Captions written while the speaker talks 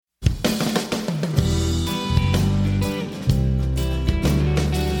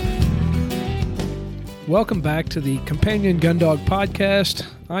Welcome back to the Companion Gun Dog Podcast.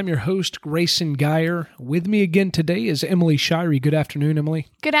 I'm your host, Grayson Geyer. With me again today is Emily Shirey. Good afternoon, Emily.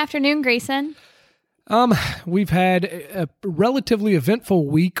 Good afternoon, Grayson. We've had a relatively eventful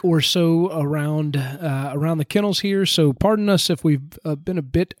week or so around the kennels here, so pardon us if we've been a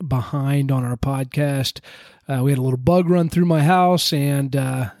bit behind on our podcast. We had a little bug run through my house, and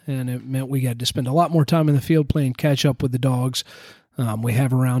it meant we had to spend a lot more time in the field playing catch up with the dogs we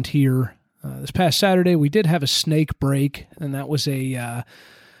have around here. This past Saturday, we did have a snake break, and that was a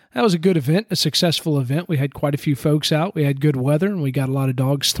good event, a successful event. We had quite a few folks out. We had good weather, and we got a lot of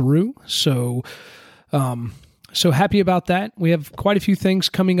dogs through. So happy about that. We have quite a few things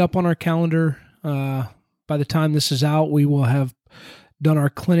coming up on our calendar. By the time this is out, we will have done our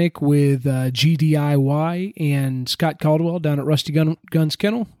clinic with GDIY and Scott Caldwell down at Rusty Guns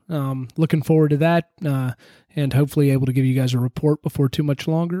Kennel. Looking forward to that, and hopefully able to give you guys a report before too much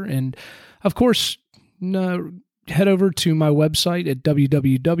longer. And of course, head over to my website at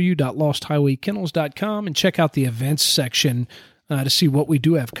www.losthighwaykennels.com and check out the events section to see what we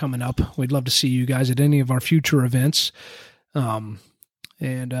do have coming up. We'd love to see you guys at any of our future events. I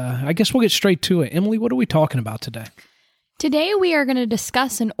guess we'll get straight to it. Emily, what are we talking about today? Today we are going to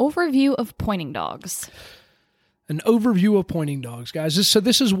discuss an overview of pointing dogs. An overview of pointing dogs, guys.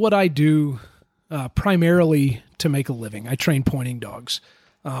 This is what I do primarily to make a living. I train pointing dogs.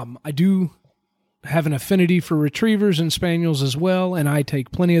 I do have an affinity for retrievers and spaniels as well, and I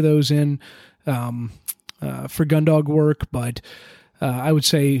take plenty of those in for gun dog work, but I would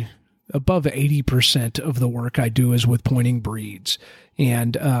say above 80% of the work I do is with pointing breeds.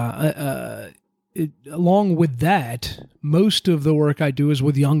 And along with that, most of the work I do is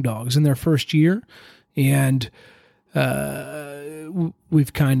with young dogs in their first year, and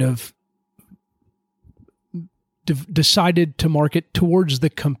we've kind of decided to market towards the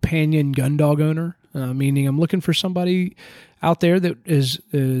companion gun dog owner, meaning I'm looking for somebody out there that is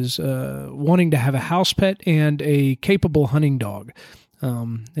wanting to have a house pet and a capable hunting dog.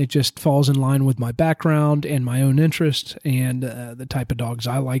 It just falls in line with my background and my own interests and the type of dogs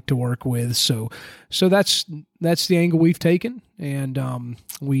I like to work with. So that's the angle we've taken, and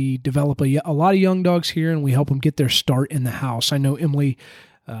we develop a lot of young dogs here, and we help them get their start in the house. I know Emily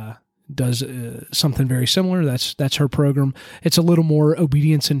does something very similar. That's her program. It's a little more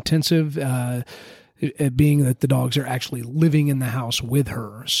obedience intensive, being that the dogs are actually living in the house with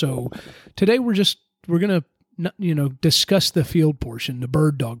her. So today we're going to discuss the field portion, the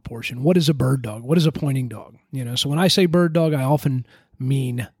bird dog portion. What is a bird dog? What is a pointing dog? So when I say bird dog, I often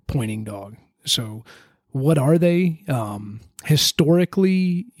mean pointing dog. So what are they?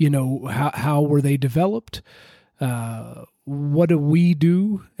 Historically, how were they developed? What do we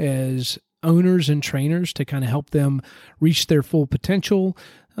do as owners and trainers to kind of help them reach their full potential?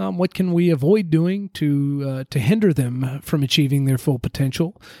 What can we avoid doing to hinder them from achieving their full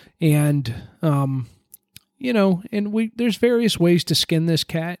potential? And there's various ways to skin this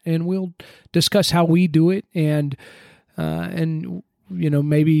cat, and we'll discuss how we do it, and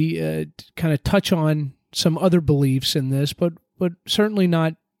maybe kind of touch on some other beliefs in this, but certainly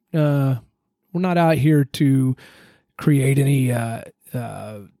not. We're not out here to create any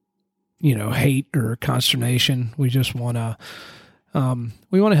hate or consternation. We just want to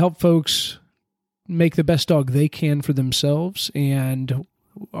help folks make the best dog they can for themselves, and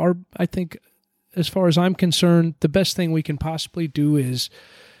I think, as far as I'm concerned, the best thing we can possibly do is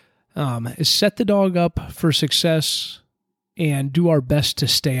set the dog up for success and do our best to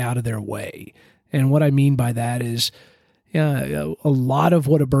stay out of their way. And what I mean by that is a lot of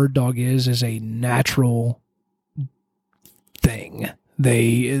what a bird dog is a natural thing.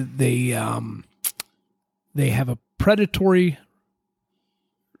 They have a predatory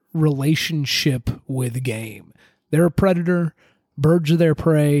relationship with game. They're a predator. Birds are their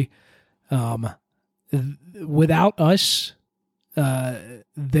prey. Without us,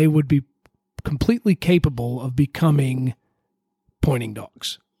 they would be completely capable of becoming pointing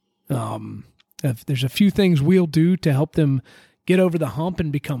dogs. If there's a few things we'll do to help them get over the hump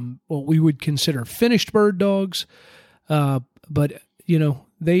and become what we would consider finished bird dogs. But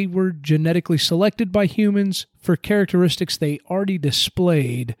they were genetically selected by humans for characteristics they already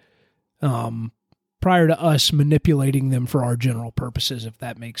displayed prior to us manipulating them for our general purposes, if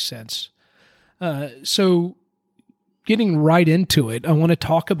that makes sense. So getting right into it, I want to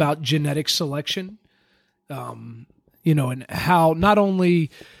talk about genetic selection, and how not only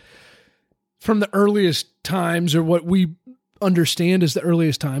from the earliest times, or what we understand as the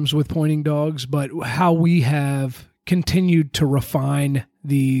earliest times with pointing dogs, but how we have continued to refine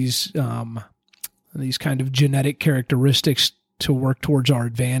these kind of genetic characteristics to work towards our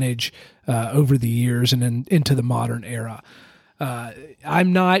advantage over the years and into the modern era.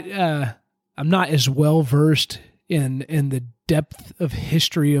 I'm not as well versed in the depth of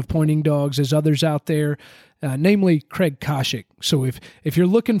history of pointing dogs as others out there, namely Craig Koshik. So if you're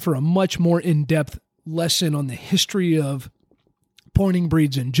looking for a much more in-depth lesson on the history of pointing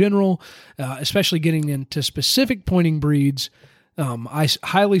breeds in general, especially getting into specific pointing breeds, I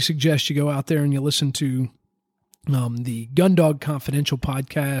highly suggest you go out there and you listen to the Gun Dog Confidential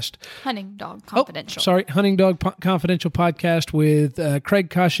podcast. Hunting Dog Confidential. Hunting Dog Confidential podcast with Craig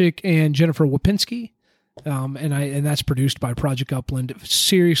Koshik and Jennifer Wapinski. And that's produced by Project Upland.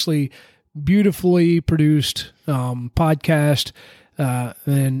 Seriously, beautifully produced podcast.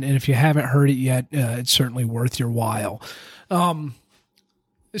 And if you haven't heard it yet, it's certainly worth your while.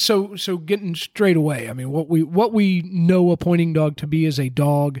 So getting straight away, I mean, what we know a pointing dog to be is a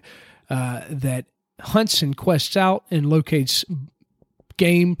dog that hunts and quests out and locates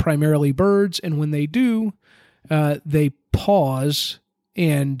game, primarily birds. And when they do, they pause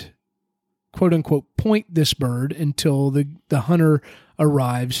and quote unquote point this bird until the hunter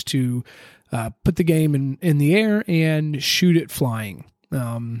arrives to put the game in the air and shoot it flying.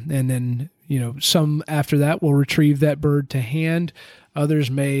 And then, some after that will retrieve that bird to hand.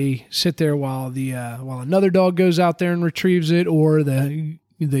 Others may sit there while another dog goes out there and retrieves it, or the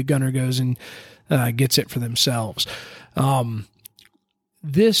gunner goes and gets it for themselves.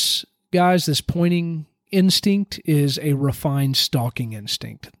 This pointing instinct is a refined stalking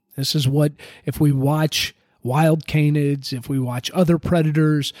instinct. This is what, if we watch wild canids, if we watch other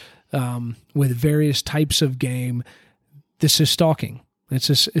predators with various types of game, this is stalking.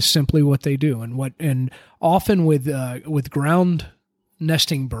 It's simply what they do, and often with ground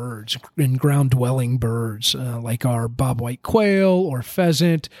nesting birds and ground dwelling birds like our bobwhite quail or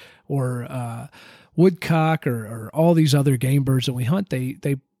pheasant or woodcock or all these other game birds that we hunt. They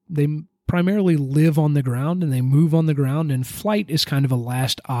primarily live on the ground and they move on the ground, and flight is kind of a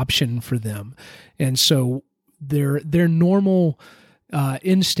last option for them. And so their normal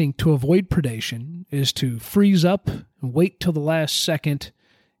instinct to avoid predation is to freeze up and wait till the last second,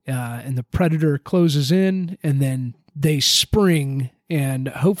 and the predator closes in, and then they spring and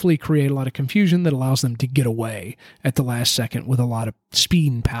hopefully create a lot of confusion that allows them to get away at the last second with a lot of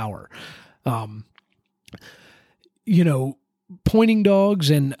speed and power. Pointing dogs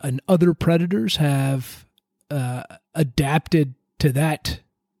and other predators have adapted to that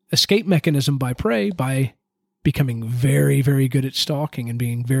escape mechanism by prey by becoming very, very good at stalking and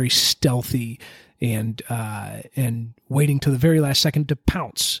being very stealthy and waiting till the very last second to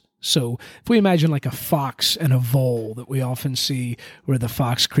pounce. So if we imagine like a fox and a vole that we often see, where the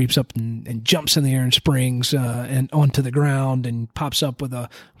fox creeps up and jumps in the air and springs and onto the ground and pops up with a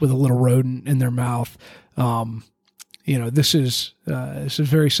little rodent in their mouth, this is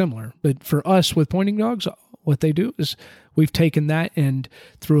very similar. But for us with pointing dogs, what they do is we've taken that, and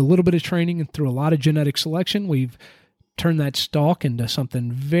through a little bit of training and through a lot of genetic selection, we've turned that stalk into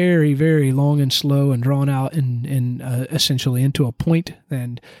something very, very long and slow and drawn out and essentially into a point,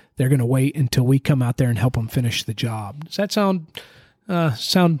 and they're going to wait until we come out there and help them finish the job. Does that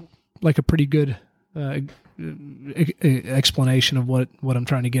sound like a pretty good explanation of what I'm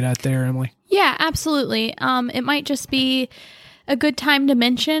trying to get at there, Emily? Yeah, absolutely. It might just be a good time to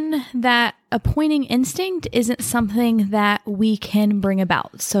mention that a pointing instinct isn't something that we can bring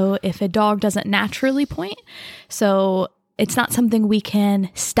about. So if a dog doesn't naturally point, so it's not something we can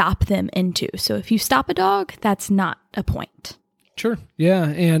stop them into. So if you stop a dog, that's not a point. Sure. Yeah.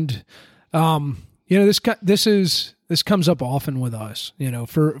 And, this comes up often with us,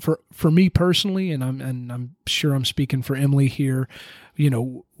 for me personally, and I'm sure I'm speaking for Emily here,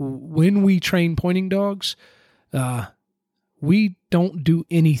 when we train pointing dogs, we don't do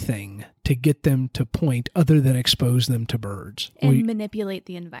anything to get them to point other than expose them to birds. And manipulate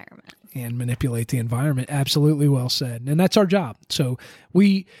the environment. Absolutely well said. And that's our job. So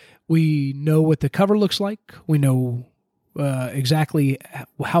we know what the cover looks like. We know exactly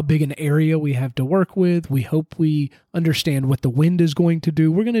how big an area we have to work with. We hope we understand what the wind is going to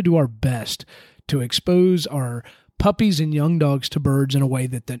do. We're going to do our best to expose our puppies and young dogs to birds in a way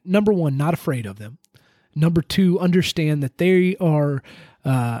that number one, not afraid of them. Number two, understand that they are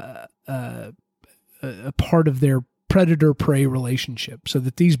a part of their predator-prey relationship, so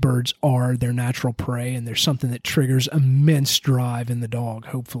that these birds are their natural prey, and there's something that triggers immense drive in the dog,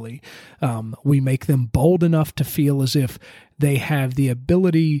 hopefully. We make them bold enough to feel as if they have the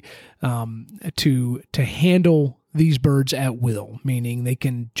ability to handle these birds at will, meaning they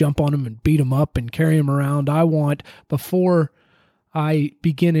can jump on them and beat them up and carry them around. Before I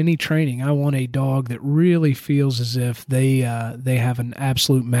begin any training, I want a dog that really feels as if they have an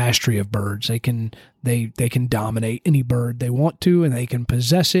absolute mastery of birds. They can dominate any bird they want to, and they can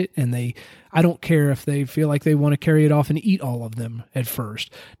possess it. And I don't care if they feel like they want to carry it off and eat all of them at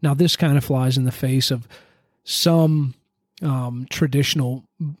first. Now, this kind of flies in the face of some traditional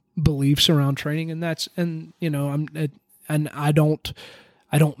beliefs around training, and I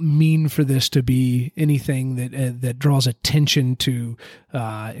don't mean for this to be anything that draws attention to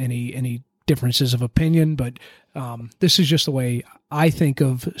any differences of opinion, but this is just the way I think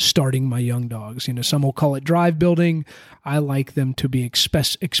of starting my young dogs. Some will call it drive building. I like them to be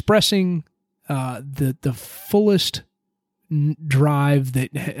expressing the fullest drive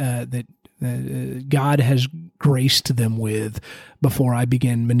that God has graced them with before I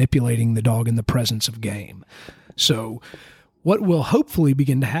begin manipulating the dog in the presence of game. So what will hopefully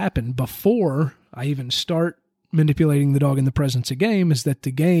begin to happen before I even start manipulating the dog in the presence of game is that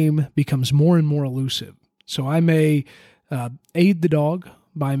the game becomes more and more elusive. So I may aid the dog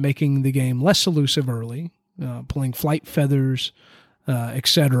by making the game less elusive early, pulling flight feathers,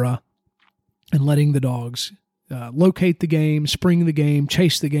 etc., and letting the dogs locate the game, spring the game,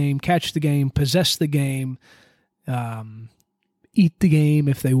 chase the game, catch the game, possess the game, eat the game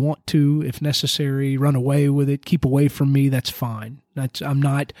if they want to, if necessary, run away with it, keep away from me, that's fine. I'm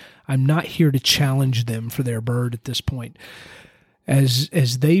not here to challenge them for their bird at this point.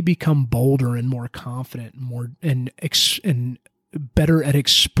 As they become bolder and more confident, and better at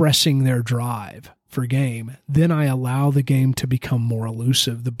expressing their drive for game, then I allow the game to become more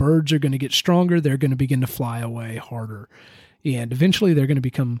elusive. The birds are going to get stronger, they're going to begin to fly away harder, and eventually they're going to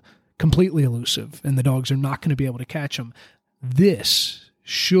become completely elusive, and the dogs are not going to be able to catch them. This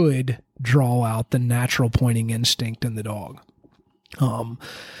should draw out the natural pointing instinct in the dog.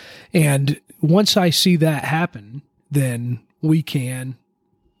 And once I see that happen, then we can,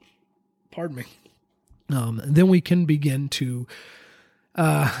 then we can begin to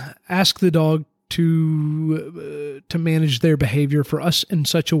ask the dog to manage their behavior for us in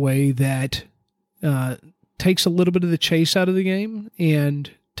such a way that takes a little bit of the chase out of the game and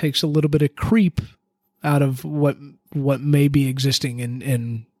takes a little bit of creep out of what may be existing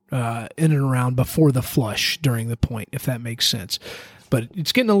in and around before the flush during the point, if that makes sense. But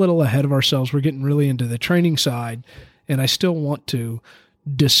it's getting a little ahead of ourselves. We're getting really into the training side, and I still want to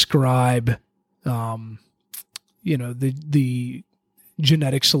describe, the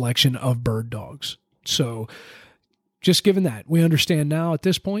genetic selection of bird dogs. So just given that, we understand now at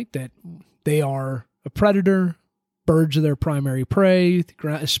this point that they are a predator. Birds are their primary prey,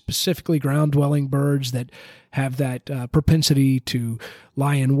 specifically ground-dwelling birds that have that propensity to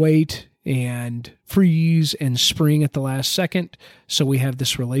lie in wait and freeze and spring at the last second. So we have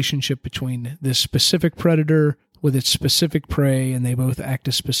this relationship between this specific predator with its specific prey, and they both act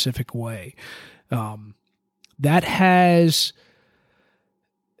a specific way. That has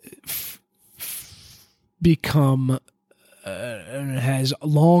become and has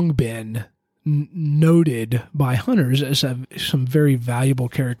long been noted by hunters as some very valuable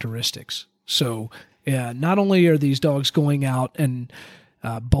characteristics. So not only are these dogs going out and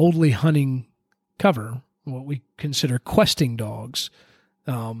boldly hunting cover, what we consider questing dogs,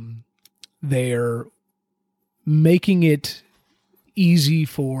 they're making it easy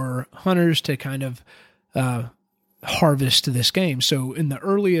for hunters to kind of harvest this game. So in the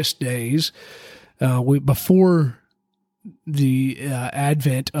earliest days, before the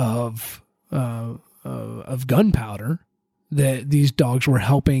advent of gunpowder, that these dogs were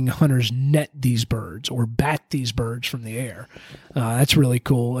helping hunters net these birds or bat these birds from the air. That's really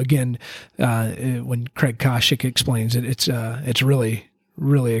cool. Again, when Craig Koshik explains it, it's really,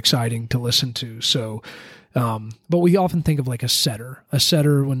 really exciting to listen to. So, but we often think of like a setter. A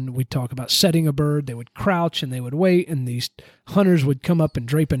setter, when we talk about setting a bird, they would crouch and they would wait, and these hunters would come up and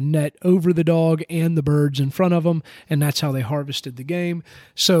drape a net over the dog and the birds in front of them, and that's how they harvested the game.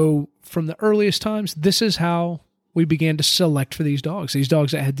 So from the earliest times, this is how we began to select for these dogs. These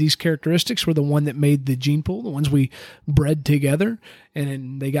dogs that had these characteristics were the one that made the gene pool, the ones we bred together,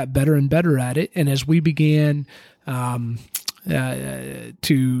 and they got better and better at it. And as we began to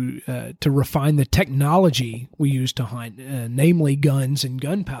refine the technology we use to hunt, namely guns and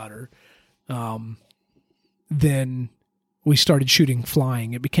gunpowder, then we started shooting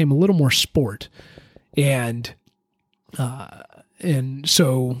flying. It became a little more sport, and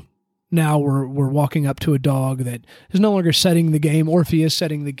so now we're walking up to a dog that is no longer setting the game, or if he is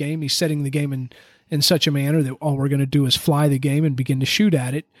setting the game, he's setting the game in such a manner that all we're going to do is fly the game and begin to shoot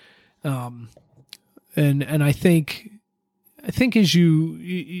at it. And I think as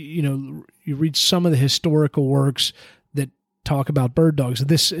you read some of the historical works that talk about bird dogs,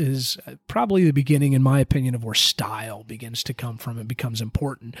 this is probably the beginning, in my opinion, of where style begins to come from and becomes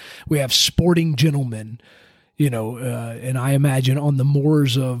important. We have sporting gentlemen, and I imagine on the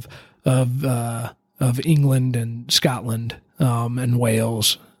moors of England and Scotland and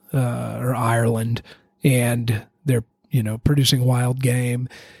Wales or Ireland, and they're producing wild game,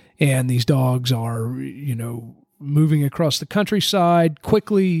 and these dogs are moving across the countryside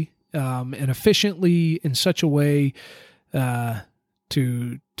quickly and efficiently in such a way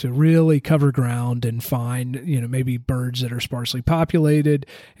to really cover ground and find maybe birds that are sparsely populated,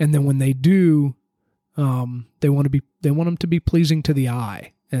 and then when they do, they want them to be pleasing to the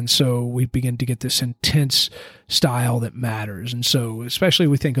eye. And so we begin to get this intense style that matters. And so especially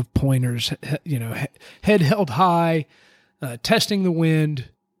we think of pointers, head held high, testing the wind,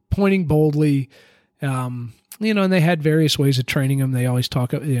 pointing boldly, and they had various ways of training them. They always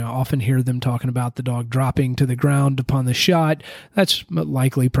often hear them talking about the dog dropping to the ground upon the shot. That's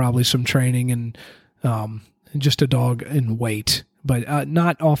likely probably some training and just a dog in weight, but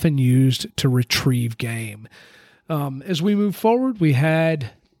not often used to retrieve game. As we move forward,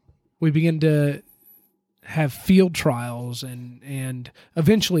 we begin to have field trials and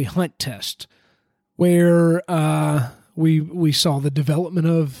eventually hunt tests where we saw the development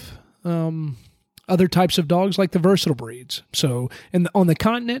of other types of dogs like the versatile breeds. So on the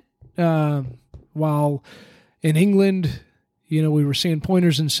continent, while in England, we were seeing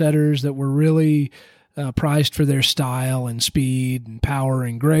pointers and setters that were really prized for their style and speed and power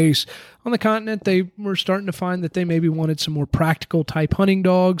and grace. On the continent, they were starting to find that they maybe wanted some more practical type hunting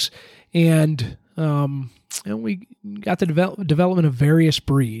dogs, and we got the development of various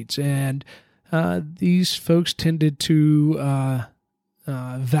breeds. And these folks tended to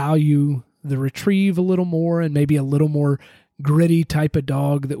value the retrieve a little more and maybe a little more gritty type of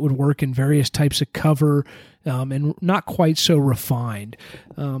dog that would work in various types of cover and not quite so refined.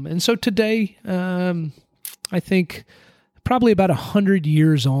 And so today, I think probably about 100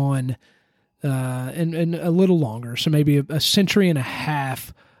 years on and a little longer, so maybe a century and a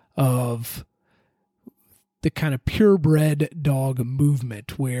half of the kind of purebred dog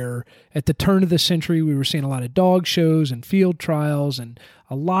movement, where at the turn of the century we were seeing a lot of dog shows and field trials and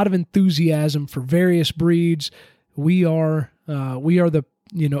a lot of enthusiasm for various breeds. We are the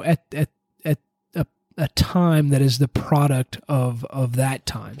at a time that is the product of that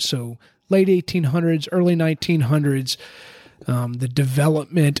time. So late 1800s, early 1900s, the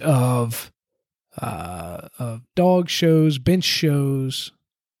development of dog shows, bench shows,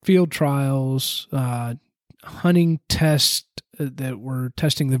 field trials, hunting tests that were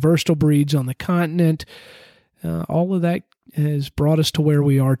testing the versatile breeds on the continent. All of that has brought us to where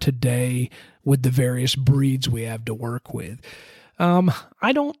we are today with the various breeds we have to work with.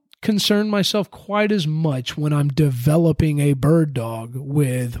 I don't concern myself quite as much when I'm developing a bird dog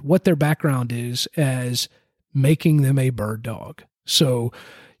with what their background is as making them a bird dog. So,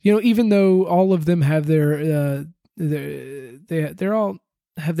 even though all of them have they're all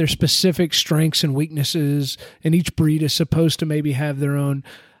have their specific strengths and weaknesses, and each breed is supposed to maybe have their own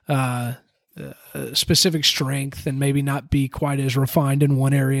specific strength and maybe not be quite as refined in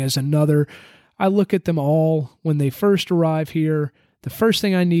one area as another. I look at them all when they first arrive here. The first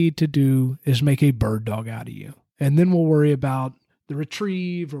thing I need to do is make a bird dog out of you. And then we'll worry about the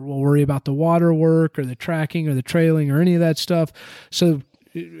retrieve, or we'll worry about the water work or the tracking or the trailing or any of that stuff. So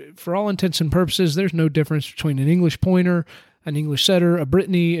for all intents and purposes, there's no difference between an English pointer, an English setter, a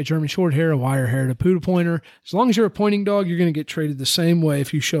Brittany, a German Shorthair, a wire hair, and a poodle pointer. As long as you're a pointing dog, you're going to get treated the same way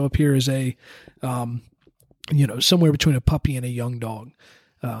if you show up here as a, somewhere between a puppy and a young dog.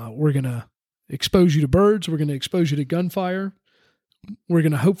 We're going to expose you to birds. We're going to expose you to gunfire. We're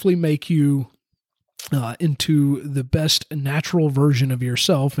going to hopefully make you into the best natural version of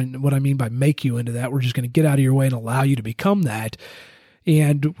yourself. And what I mean by make you into that, we're just going to get out of your way and allow you to become that.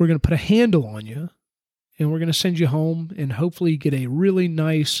 And we're going to put a handle on you, and we're going to send you home and hopefully get a really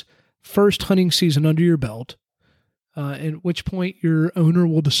nice first hunting season under your belt, at which point your owner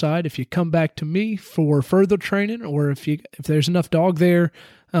will decide if you come back to me for further training, or if there's enough dog there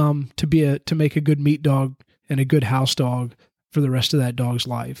to make a good meat dog and a good house dog for the rest of that dog's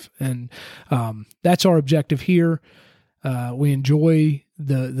life. And that's our objective here. We enjoy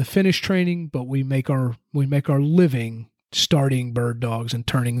the finish training, but we make our living starting bird dogs and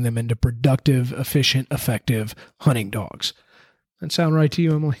turning them into productive, efficient, effective hunting dogs. That sound right to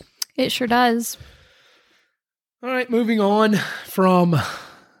you, Emily? It sure does. All right, moving on from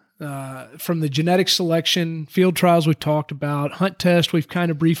the genetic selection, field trials we've talked about, hunt test we've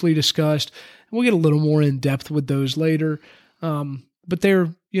kind of briefly discussed. We'll get a little more in depth with those later. But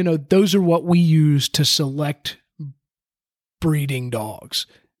those are what we use to select breeding dogs.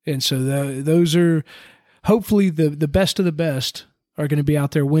 And so those are hopefully the best of the best are going to be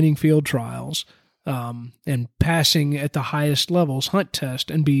out there winning field trials and passing at the highest levels, hunt test,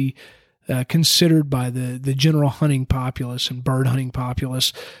 and be considered by the general hunting populace and bird hunting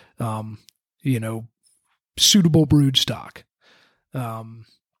populace, suitable brood stock.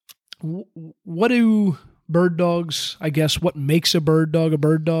 What do bird dogs, I guess, what makes a bird dog,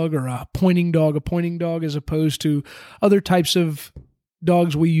 or a pointing dog, as opposed to other types of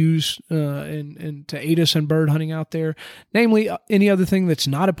dogs we use and to aid us in bird hunting out there? Namely, any other thing that's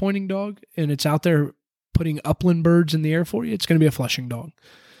not a pointing dog and it's out there putting upland birds in the air for you, it's going to be a flushing dog.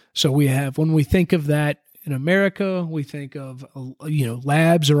 So when we think of that in America, we think of,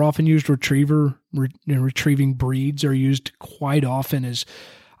 labs are often used, retrieving breeds are used quite often as,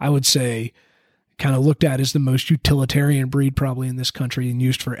 I would say, kind of looked at as the most utilitarian breed probably in this country and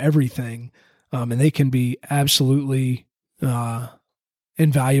used for everything. And they can be absolutely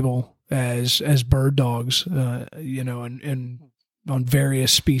invaluable as bird dogs, and on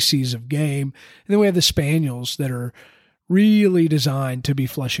various species of game. And then we have the spaniels that are really designed to be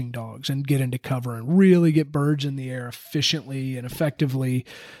flushing dogs and get into cover and really get birds in the air efficiently and effectively.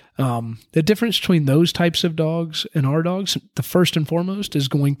 The difference between those types of dogs and our dogs, the first and foremost, is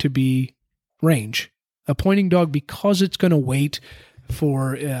going to be range. A pointing dog, because it's going to wait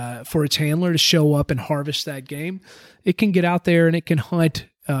for its handler to show up and harvest that game, it can get out there and it can hunt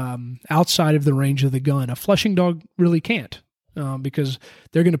outside of the range of the gun. A flushing dog really can't. Because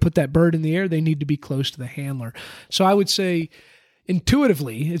they're going to put that bird in the air, they need to be close to the handler. So I would say,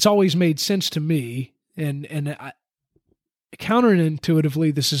 intuitively, it's always made sense to me, and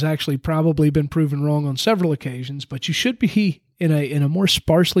counterintuitively, this has actually probably been proven wrong on several occasions. But you should be in a more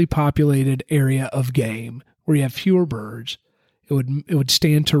sparsely populated area of game where you have fewer birds. It would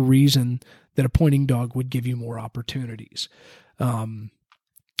stand to reason that a pointing dog would give you more opportunities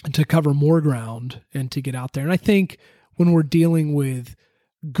to cover more ground and to get out there. And I think when we're dealing with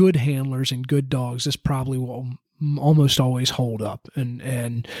good handlers and good dogs, this probably will almost always hold up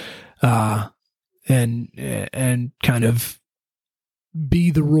and kind of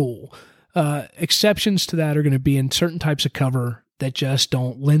be the rule. Exceptions to that are going to be in certain types of cover that just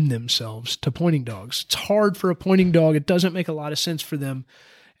don't lend themselves to pointing dogs. It's hard for a pointing dog. It doesn't make a lot of sense for them.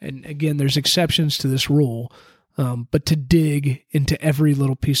 And again, there's exceptions to this rule. But to dig into every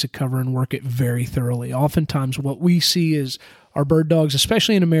little piece of cover and work it very thoroughly. Oftentimes what we see is our bird dogs,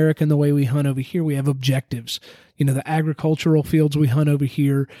 especially in America and the way we hunt over here, we have objectives. The agricultural fields we hunt over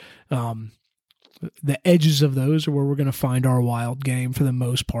here, the edges of those are where we're going to find our wild game for the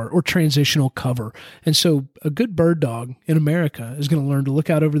most part, or transitional cover. And so a good bird dog in America is going to learn to look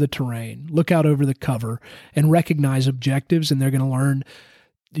out over the terrain, look out over the cover, and recognize objectives, and they're going to learn.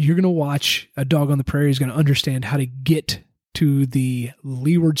 You're going to watch a dog on the prairie is going to understand how to get to the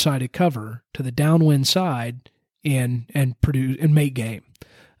leeward side of cover, to the downwind side, and produce and make game.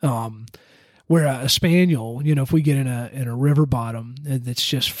 Where a spaniel, if we get in a river bottom that's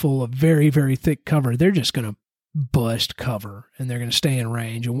just full of very, very thick cover, they're just going to bust cover and they're going to stay in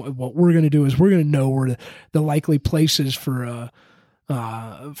range. And what we're going to do is we're going to know where the likely places for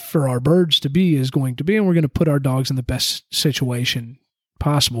our birds to be is going to be, and we're going to put our dogs in the best situation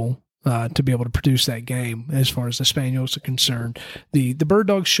possible to be able to produce that game. As far as the spaniels are concerned, the bird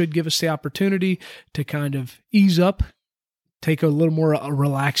dogs should give us the opportunity to kind of ease up, take a little more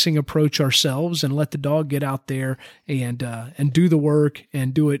relaxing approach ourselves, and let the dog get out there and do the work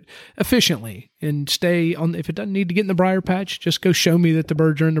and do it efficiently, and stay on. If it doesn't need to get in the briar patch, just go show me that the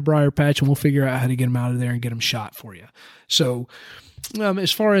birds are in the briar patch, and we'll figure out how to get them out of there and get them shot for you. So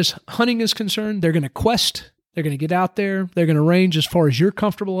as far as hunting is concerned, they're going to quest. They're going to get out there. They're going to range as far as you're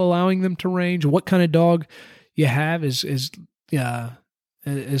comfortable allowing them to range. What kind of dog you have is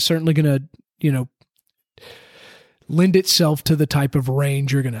certainly going to, lend itself to the type of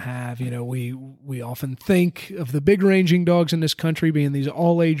range you're going to have. We often think of the big ranging dogs in this country being these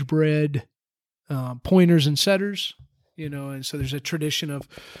all age bred pointers and setters. And so there's a tradition of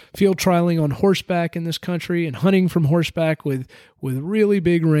field trialing on horseback in this country and hunting from horseback with really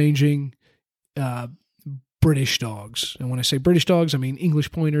big ranging British dogs. And when I say British dogs, I mean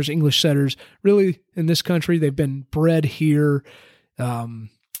English pointers, English setters. Really, in this country, they've been bred here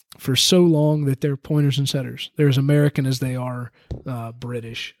for so long that they're pointers and setters. They're as American as they are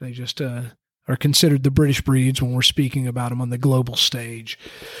British. They just are considered the British breeds when we're speaking about them on the global stage.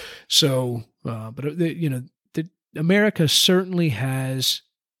 So, America certainly has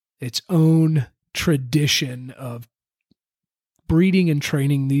its own tradition of breeding and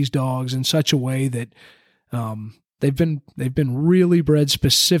training these dogs in such a way that they've been really bred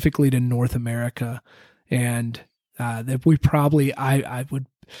specifically to North America, and that we probably, I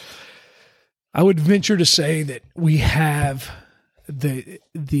would venture to say that we have the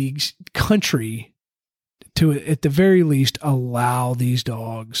country to, at the very least, allow these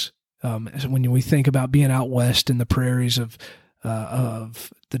dogs. When we think about being out west in the prairies of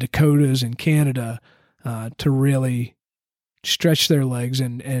the Dakotas and Canada, to really stretch their legs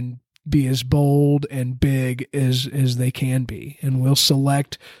and be as bold and big as they can be. And we'll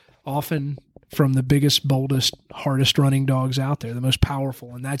select often from the biggest, boldest, hardest running dogs out there, the most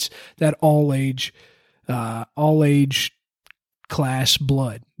powerful. And that's that all age class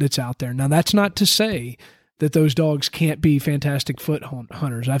blood that's out there. Now, that's not to say that those dogs can't be fantastic foot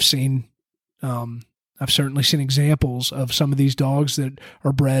hunters. I've certainly seen examples of some of these dogs that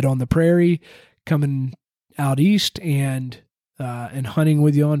are bred on the prairie, coming out east and hunting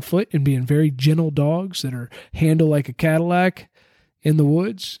with you on foot and being very gentle dogs that are handle like a Cadillac in the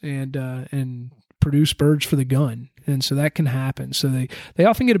woods and produce birds for the gun. And so that can happen. So they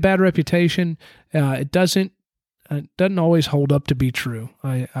often get a bad reputation. It doesn't always hold up to be true.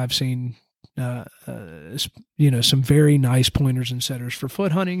 I've seen some very nice pointers and setters for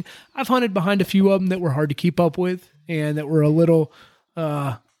foot hunting. I've hunted behind a few of them that were hard to keep up with and that were a little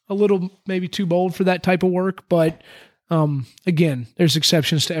maybe too bold for that type of work. But again, there's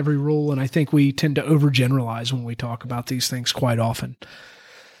exceptions to every rule, and I think we tend to overgeneralize when we talk about these things quite often.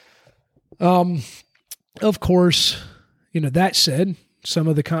 Of course, that said, some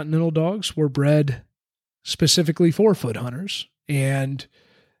of the Continental dogs were bred specifically for foot hunters and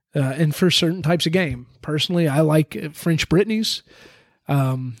for certain types of game. Personally, I like French Brittany's.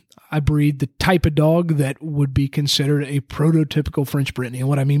 I breed the type of dog that would be considered a prototypical French Brittany. And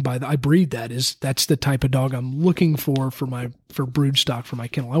what I mean by that, I breed that is that's the type of dog I'm looking for brood stock for my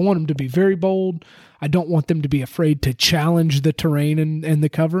kennel. I want them to be very bold. I don't want them to be afraid to challenge the terrain and the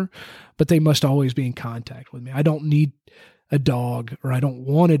cover, but they must always be in contact with me. I don't need a dog, or I don't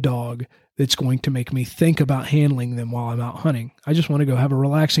want a dog that's going to make me think about handling them while I'm out hunting. I just want to go have a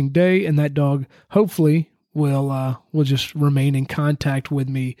relaxing day, and that dog hopefully will just remain in contact with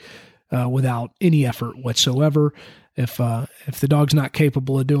me without any effort whatsoever. If the dog's not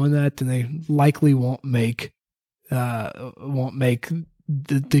capable of doing that, then they likely won't make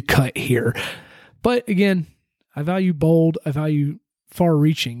the cut here. But again, I value bold. I value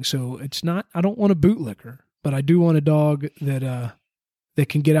far-reaching. So it's not. I don't want a bootlicker, but I do want a dog that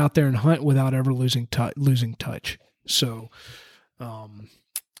can get out there and hunt without ever losing touch. So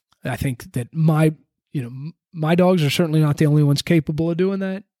I think that my dogs are certainly not the only ones capable of doing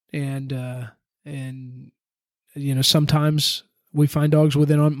that. And sometimes we find dogs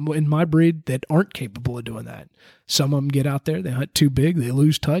in my breed that aren't capable of doing that. Some of them get out there, they hunt too big, they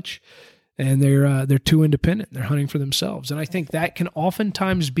lose touch, and they're too independent. They're hunting for themselves. And I think that can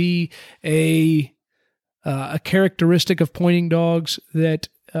oftentimes be a characteristic of pointing dogs that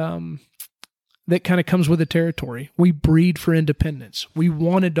kind of comes with the territory. We breed for independence. We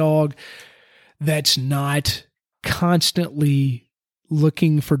want a dog that's not constantly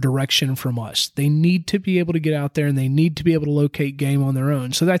looking for direction from us. They need to be able to get out there and they need to be able to locate game on their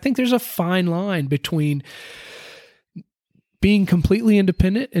own. So I think there's a fine line between being completely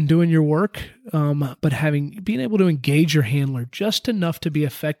independent and doing your work, but being able to engage your handler just enough to be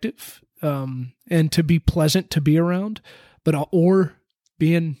effective and to be pleasant to be around, or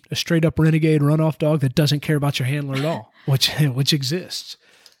being a straight up renegade runoff dog that doesn't care about your handler at all, which exists.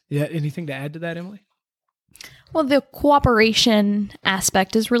 Yeah. Anything to add to that, Emily? Well, the cooperation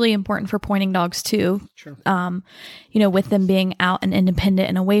aspect is really important for pointing dogs too. Sure. With them being out and independent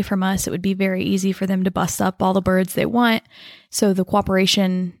and away from us, it would be very easy for them to bust up all the birds they want. So the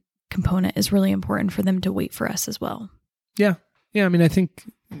cooperation component is really important for them to wait for us as well. Yeah. Yeah. I mean, I think,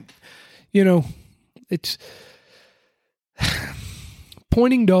 it's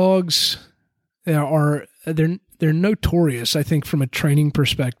pointing dogs they're notorious, I think, from a training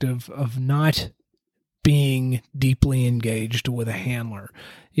perspective of not being deeply engaged with a handler.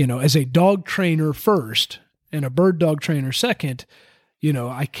 As a dog trainer first and a bird dog trainer second,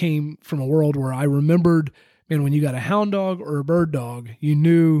 I came from a world where I remembered, when you got a hound dog or a bird dog, you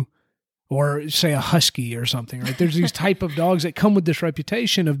knew, or say a husky or something, right? There's these type of dogs that come with this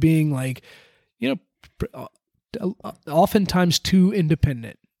reputation of being like, oftentimes too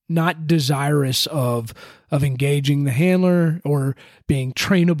independent, not desirous of engaging the handler or being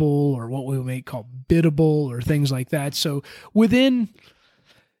trainable or what we may call biddable or things like that. So within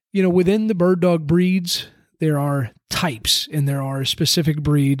the bird dog breeds, there are types and there are specific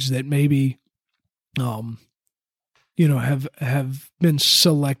breeds that maybe, have been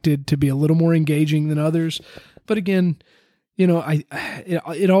selected to be a little more engaging than others. But again,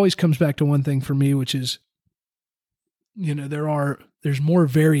 it always comes back to one thing for me, which is there's more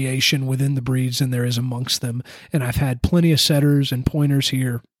variation within the breeds than there is amongst them. And I've had plenty of setters and pointers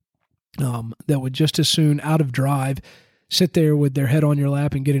here that would just as soon out of drive sit there with their head on your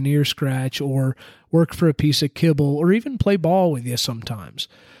lap and get an ear scratch, or work for a piece of kibble, or even play ball with you sometimes,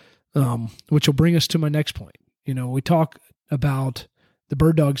 which will bring us to my next point. We talk about the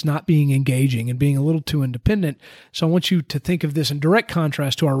bird dogs not being engaging and being a little too independent. So I want you to think of this in direct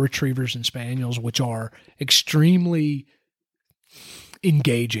contrast to our retrievers and spaniels, which are extremely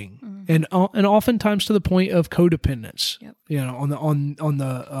engaging and oftentimes to the point of codependence. Yep. On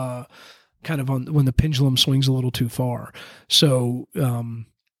the kind of on when the pendulum swings a little too far. So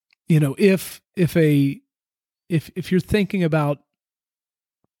if you're thinking about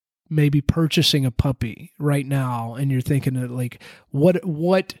maybe purchasing a puppy right now, and you're thinking of like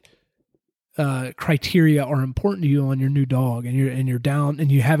what criteria are important to you on your new dog, and you're down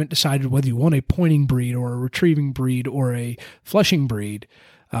and you haven't decided whether you want a pointing breed or a retrieving breed or a flushing breed,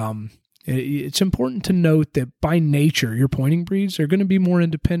 it's important to note that by nature your pointing breeds are going to be more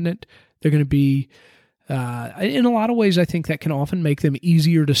independent. They're going to be in a lot of ways, I think that can often make them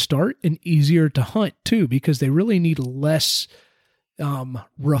easier to start and easier to hunt too, because they really need less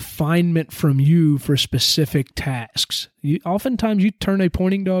refinement from you for specific tasks. Oftentimes you turn a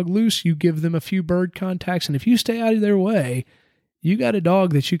pointing dog loose, you give them a few bird contacts, and if you stay out of their way, you got a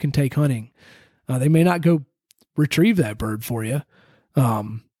dog that you can take hunting. They may not go retrieve that bird for you,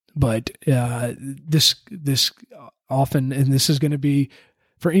 but this often, and this is going to be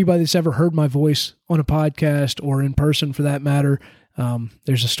for anybody that's ever heard my voice on a podcast or in person for that matter,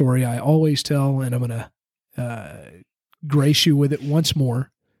 there's a story I always tell, and I'm going to grace you with it once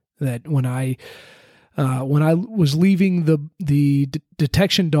more, that when I was leaving the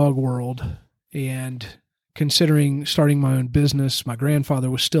detection dog world and considering starting my own business, my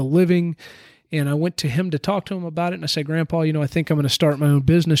grandfather was still living, and I went to him to talk to him about it. And I said, Grandpa, I think I'm going to start my own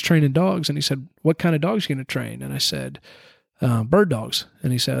business training dogs. And he said, what kind of dogs are you going to train? And I said, bird dogs.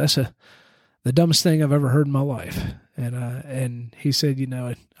 And he said, that's the dumbest thing I've ever heard in my life. And he said,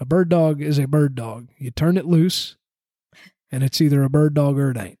 a bird dog is a bird dog. You turn it loose, and it's either a bird dog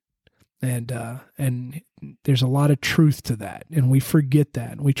or it ain't. And there's a lot of truth to that. And we forget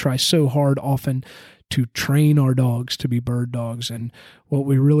that. And we try so hard often to train our dogs to be bird dogs. And what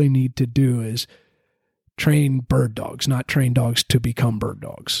we really need to do is train bird dogs, not train dogs to become bird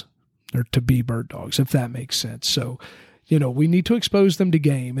dogs or to be bird dogs, if that makes sense. So, we need to expose them to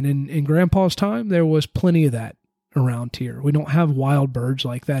game. And in Grandpa's time, there was plenty of that around here. We don't have wild birds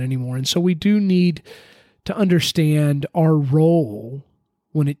like that anymore. And so we do need to understand our role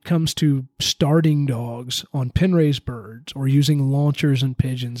when it comes to starting dogs on pen-raised birds or using launchers and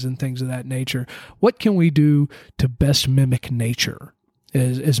pigeons and things of that nature. What can we do to best mimic nature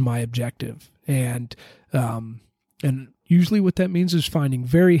is my objective. And usually what that means is finding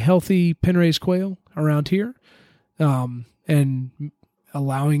very healthy pen-raised quail around here, and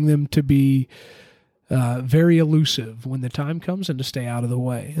allowing them to be very elusive when the time comes and to stay out of the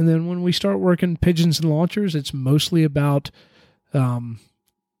way. And then when we start working pigeons and launchers, it's mostly about knowing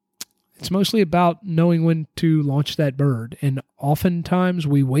when to launch that bird. And oftentimes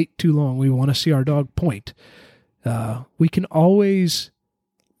we wait too long. We want to see our dog point. We can always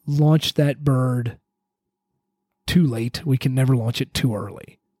launch that bird too late. We can never launch it too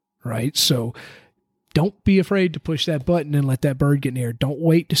early, right? So don't be afraid to push that button and let that bird get in the air. Don't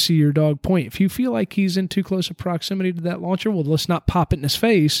wait to see your dog point. If you feel like he's in too close a proximity to that launcher, well, let's not pop it in his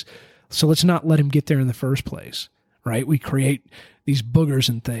face. So let's not let him get there in the first place, right? We create these boogers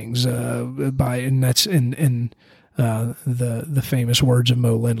and things and that's in the famous words of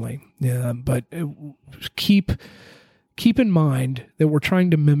Mo Lindley. Yeah, but keep in mind that we're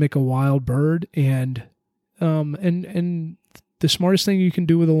trying to mimic a wild bird, and the smartest thing you can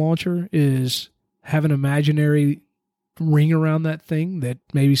do with a launcher is have an imaginary ring around that thing that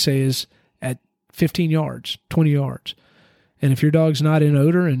maybe say is at 15 yards, 20 yards. And if your dog's not in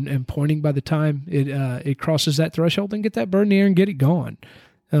odor and pointing by the time it crosses that threshold, then get that bird in the air and get it gone.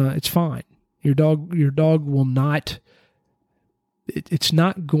 It's fine. Your dog will not, it's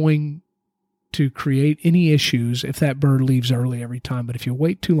not going to create any issues if that bird leaves early every time. But if you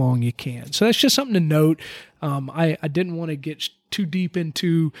wait too long, you can. So that's just something to note. I didn't want to get too deep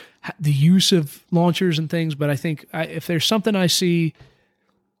into the use of launchers and things, but I think if there's something I see,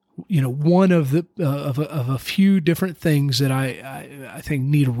 one of the of a few different things that I think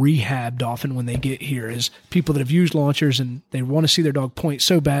need rehabbed often when they get here is people that have used launchers and they want to see their dog point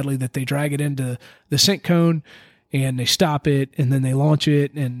so badly that they drag it into the scent cone and they stop it and then they launch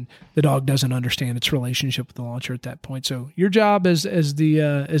it, and the dog doesn't understand its relationship with the launcher at that point. So your job as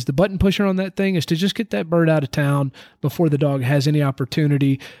the button pusher on that thing is to just get that bird out of town before the dog has any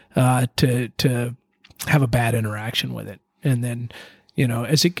opportunity to have a bad interaction with it. And then,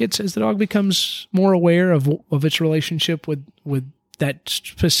 as the dog becomes more aware of its relationship with that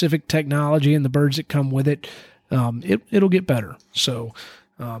specific technology and the birds that come with it, it'll get better. So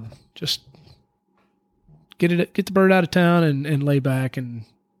just get the bird out of town and lay back and,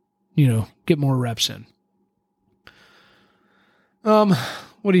 get more reps in.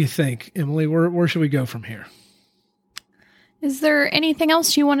 What do you think, Emily? Where should we go from here? Is there anything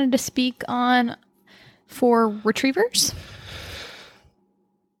else you wanted to speak on for retrievers?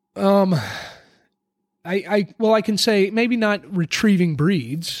 I can say maybe not retrieving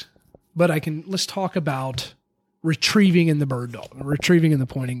breeds, but let's talk about retrieving in the bird dog, retrieving in the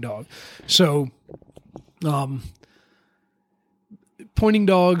pointing dog. So, pointing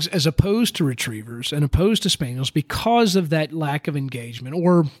dogs as opposed to retrievers and opposed to spaniels, because of that lack of engagement,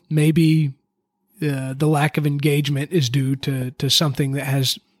 or maybe the lack of engagement is due to something that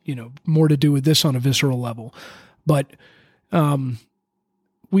has, more to do with this on a visceral level. But,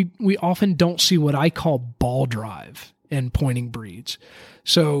 we often don't see what I call ball drive in pointing breeds.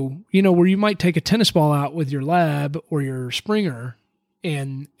 So, where you might take a tennis ball out with your lab or your Springer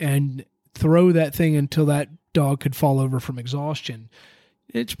and throw that thing until that dog could fall over from exhaustion.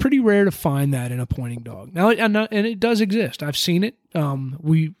 It's pretty rare to find that in a pointing dog. Now, and it does exist. I've seen it.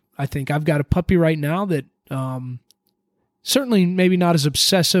 I think I've got a puppy right now that certainly maybe not as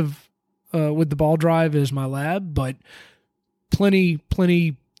obsessive with the ball drive as my lab, but plenty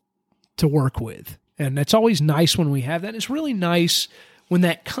to work with. And it's always nice when we have that. It's really nice when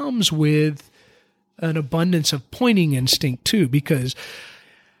that comes with an abundance of pointing instinct too, because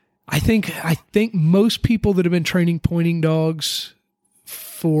I think most people that have been training pointing dogs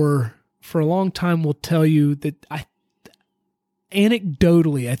for a long time will tell you that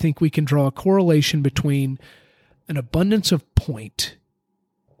anecdotally, I think we can draw a correlation between an abundance of point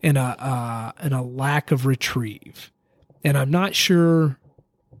and a lack of retrieve. And I'm not sure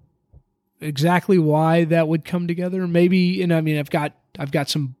exactly why that would come together. Maybe, and I mean, I've got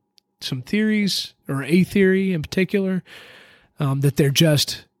some theories, or a theory in particular, that they're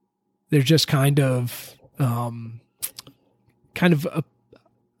just kind of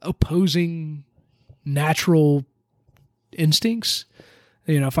opposing natural instincts.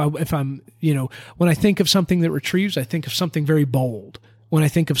 If I'm, when I think of something that retrieves, I think of something very bold. When I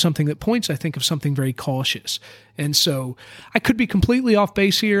think of something that points, I think of something very cautious. And so I could be completely off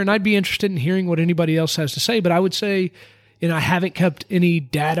base here, and I'd be interested in hearing what anybody else has to say. But I would say, I haven't kept any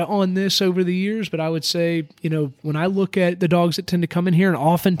data on this over the years, but I would say, when I look at the dogs that tend to come in here, and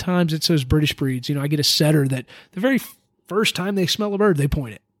oftentimes it's those British breeds, I get a setter that the very first time they smell a bird, they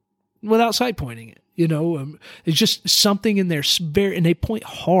point it without sight pointing it. It's just something in there, and they point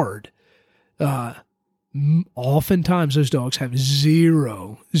hard. Oftentimes those dogs have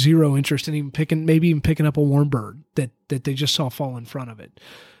zero interest in even picking up a warm bird that they just saw fall in front of it.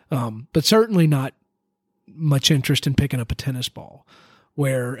 But certainly not much interest in picking up a tennis ball.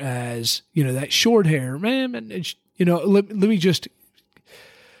 Whereas, that short hair, man, let me just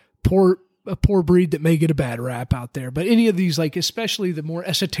a poor breed that may get a bad rap out there. But any of these, like especially the more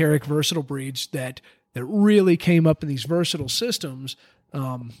esoteric versatile breeds that really came up in these versatile systems,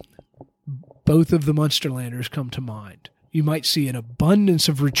 both of the Munsterlanders come to mind. You might see an abundance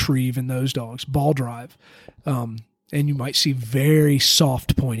of retrieve in those dogs, ball drive, and you might see very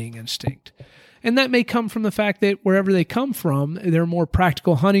soft pointing instinct. And that may come from the fact that wherever they come from, they're a more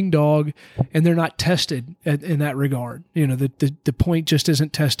practical hunting dog, and they're not tested in that regard. The point just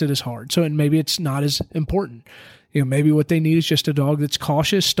isn't tested as hard. So maybe it's not as important. Maybe what they need is just a dog that's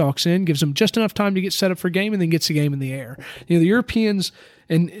cautious, stalks in, gives them just enough time to get set up for game, and then gets the game in the air. The Europeans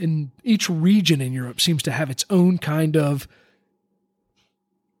and each region in Europe seems to have its own kind of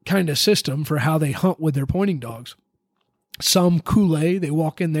system for how they hunt with their pointing dogs. Some coulee, they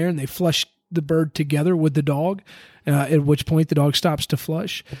walk in there and they flush the bird together with the dog, at which point the dog stops to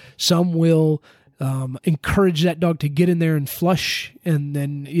flush. Some will encourage that dog to get in there and flush, and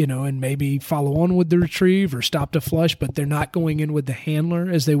then, and maybe follow on with the retrieve or stop to flush, but they're not going in with the handler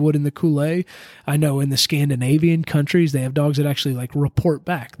as they would in the coulee. I know in the Scandinavian countries, they have dogs that actually report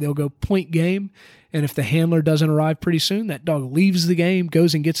back. They'll go point game, and if the handler doesn't arrive pretty soon, that dog leaves the game,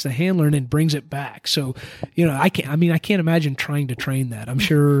 goes and gets the handler, and then brings it back. So, I can't imagine trying to train that. I'm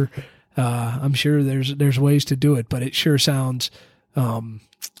sure there's ways to do it, but it sure sounds,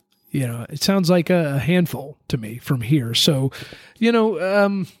 it sounds like a handful to me from here. So,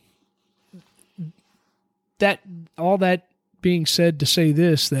 the all that being said to say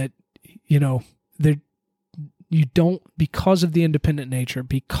this, that, you don't, because of the independent nature,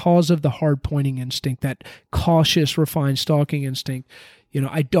 because of the hard pointing instinct, that cautious, refined stalking instinct,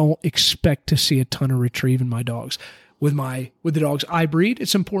 I don't expect to see a ton of retrieve in my dogs. With the dogs I breed,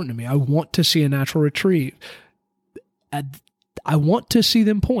 it's important to me. I want to see a natural retrieve. I want to see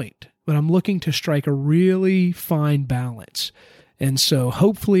them point, but I'm looking to strike a really fine balance. And so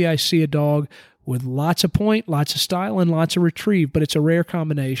hopefully I see a dog with lots of point, lots of style, and lots of retrieve, but it's a rare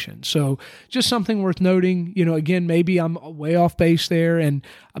combination. So just something worth noting. Again, maybe I'm way off base there, and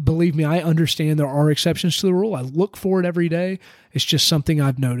believe me, I understand there are exceptions to the rule. I look for it every day. It's just something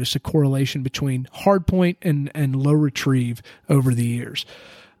I've noticed, a correlation between hard point and low retrieve over the years.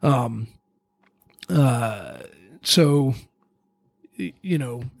 So,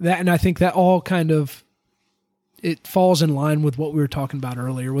 that, and I think that all kind of, it falls in line with what we were talking about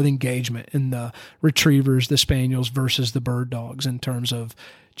earlier with engagement in the retrievers, the spaniels versus the bird dogs, in terms of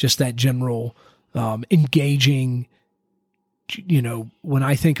just that general engaging. When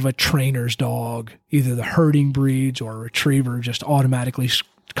I think of a trainer's dog, either the herding breeds or a retriever just automatically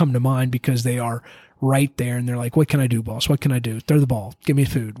come to mind because they are right there and they're like, what can I do, boss? What can I do? Throw the ball, give me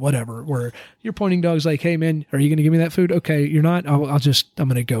food, whatever. Where your pointing dog's like, hey man, are you going to give me that food? Okay, you're not. I'm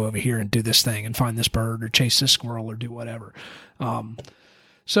going to go over here and do this thing and find this bird or chase this squirrel or do whatever. But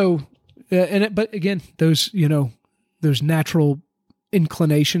again, those natural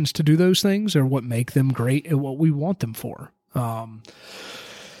inclinations to do those things are what make them great and what we want them for. I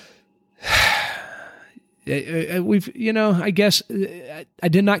guess I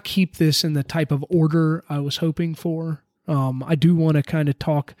did not keep this in the type of order I was hoping for. I do want to kind of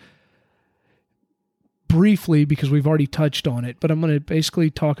talk briefly, because we've already touched on it, but I'm going to basically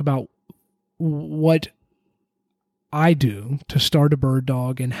talk about what I do to start a bird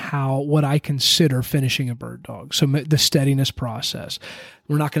dog and what I consider finishing a bird dog. So the steadiness process.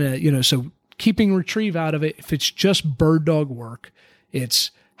 We're not going to, so keeping retrieve out of it. If it's just bird dog work,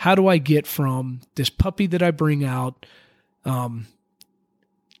 it's, how do I get from this puppy that I bring out,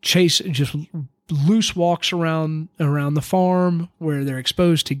 chase, just loose walks around the farm where they're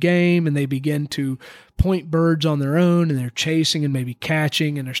exposed to game and they begin to point birds on their own and they're chasing and maybe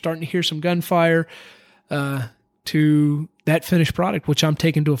catching and they're starting to hear some gunfire, to that finished product, which I'm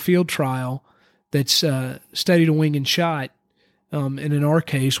taking to a field trial that's steady to wing and shot. And in our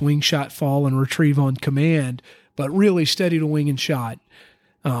case, wing, shot, fall, and retrieve on command, but really steady to wing and shot.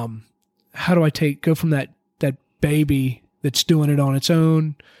 How do I go from that baby that's doing it on its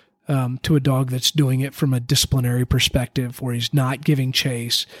own, to a dog that's doing it from a disciplinary perspective where he's not giving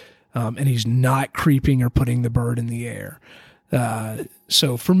chase, and he's not creeping or putting the bird in the air.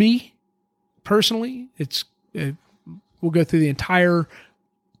 So for me personally, we'll go through the entire,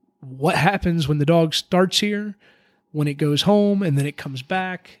 what happens when the dog starts here, when it goes home, and then it comes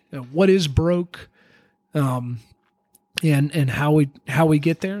back, what is broke, and how we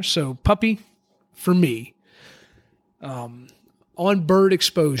get there. So puppy, for me, on bird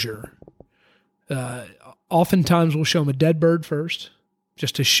exposure, oftentimes we'll show them a dead bird first,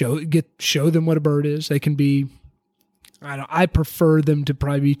 just to show them what a bird is. They can be, I prefer them to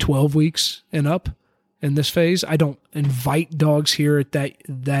probably be 12 weeks and up in this phase. I don't invite dogs here at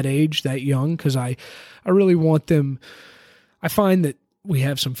that age, that young, because I really want them. I find that we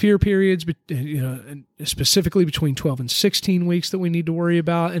have some fear periods, and specifically between 12 and 16 weeks that we need to worry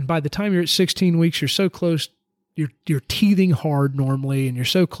about. And by the time you're at 16 weeks, you're so close, you're teething hard normally, and you're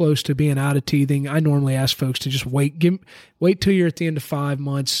so close to being out of teething. I normally ask folks to just wait till you're at the end of 5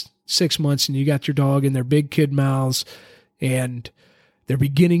 months, 6 months, and you got your dog in their big kid mouths and they're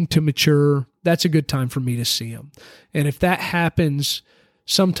beginning to mature. That's a good time for me to see them. And if that happens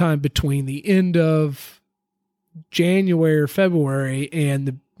sometime between the end of January or February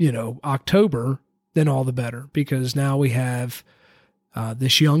and October, then all the better, because now we have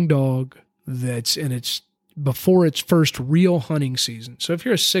this young dog that's in its before its first real hunting season. So if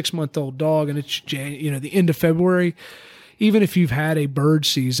you're a 6-month-old dog and it's the end of February, even if you've had a bird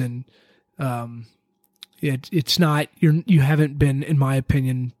season, it's not, you haven't been, in my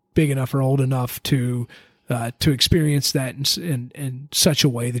opinion, big enough or old enough to experience that in such a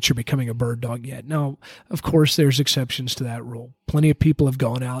way that you're becoming a bird dog yet. Now, of course, there's exceptions to that rule. Plenty of people have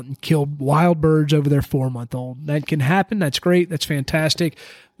gone out and killed wild birds over their 4-month-old. That can happen. That's great. That's fantastic.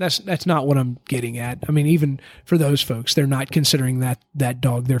 That's not what I'm getting at. I mean, even for those folks, they're not considering that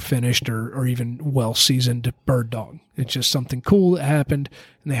dog their finished or even well-seasoned bird dog. It's just something cool that happened,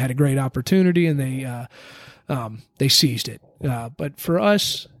 and they had a great opportunity, and they seized it. But for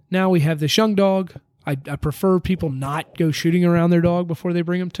us, now we have this young dog. I prefer people not go shooting around their dog before they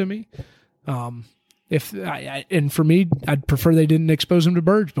bring them to me. And for me, I'd prefer they didn't expose them to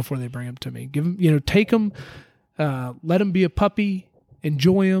birds before they bring them to me. Give them, take them, let them be a puppy,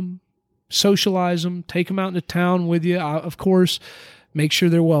 enjoy them, socialize them, take them out into town with you. Of course, make sure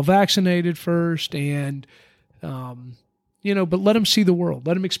they're well vaccinated first, and but let them see the world,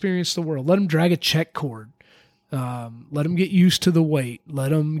 let them experience the world, let them drag a check cord, let them get used to the weight,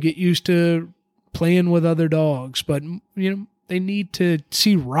 let them get used to playing with other dogs, but they need to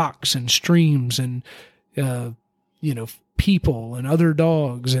see rocks and streams and, people and other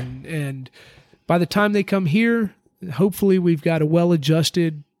dogs. And by the time they come here, hopefully we've got a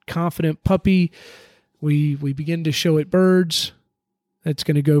well-adjusted, confident puppy. We begin to show it birds. It's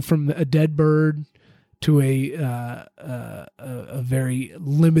going to go from a dead bird to a very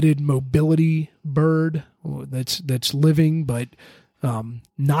limited mobility bird that's living, but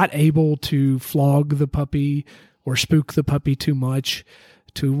not able to flog the puppy or spook the puppy too much,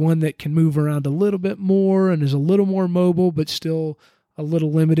 to one that can move around a little bit more and is a little more mobile, but still a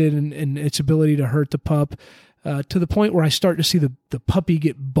little limited in its ability to hurt the pup, to the point where I start to see the puppy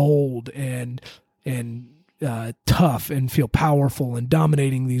get bold and tough and feel powerful and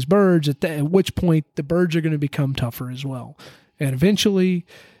dominating these birds, at which point the birds are going to become tougher as well. And eventually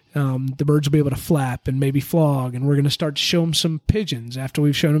the birds will be able to flap and maybe flog, and we're going to start to show them some pigeons after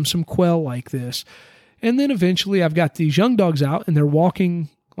we've shown them some quail like this. And then eventually I've got these young dogs out, and they're walking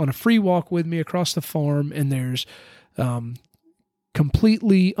on a free walk with me across the farm, and there's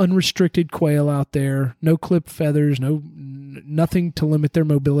completely unrestricted quail out there, no clipped feathers, nothing to limit their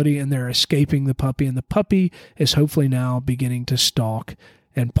mobility, and they're escaping the puppy, and the puppy is hopefully now beginning to stalk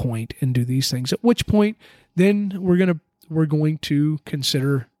and point and do these things, at which point then we're going to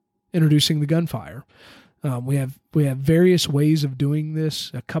consider introducing the gunfire. We have various ways of doing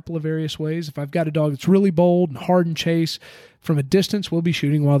this, a couple of various ways. If I've got a dog that's really bold and hard in chase, from a distance, we'll be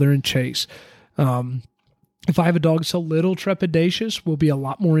shooting while they're in chase. If I have a dog that's a little trepidatious, we'll be a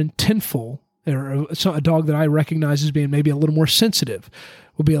lot more intentful, or a dog that I recognize as being maybe a little more sensitive,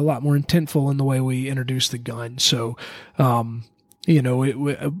 will be a lot more intentful in the way we introduce the gun. So,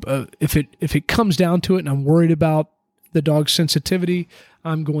 if it comes down to it and I'm worried about the dog's sensitivity,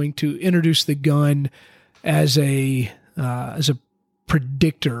 I'm going to introduce the gun as a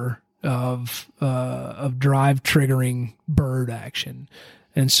predictor of drive triggering bird action.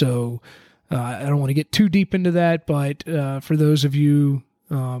 And so I don't want to get too deep into that, but for those of you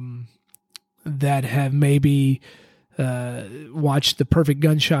that have maybe watched the Perfect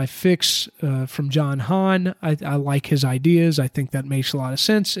Gun Shy Fix from John Hahn, I like his ideas. I think that makes a lot of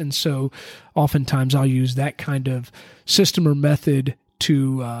sense. And so oftentimes I'll use that kind of system or method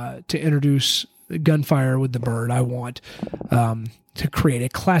to introduce gunfire with the bird. I want to create a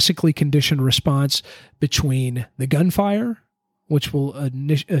classically conditioned response between the gunfire, which will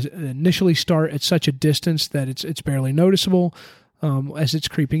initially start at such a distance that it's barely noticeable as it's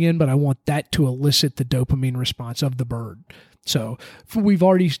creeping in, but I want that to elicit the dopamine response of the bird. So we've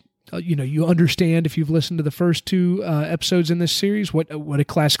already, you understand if you've listened to the first two episodes in this series what a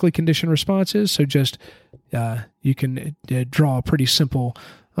classically conditioned response is. So just you can draw a pretty simple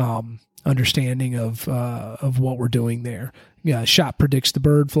understanding of what we're doing there. Shot predicts the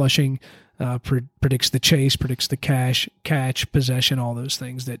bird flushing, predicts the chase, predicts the catch, possession, all those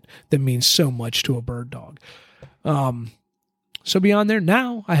things that means so much to a bird dog. So beyond there,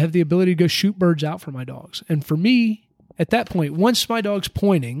 now I have the ability to go shoot birds out for my dogs. And for me, at that point, once my dog's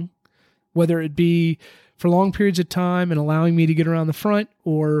pointing, whether it be for long periods of time and allowing me to get around the front,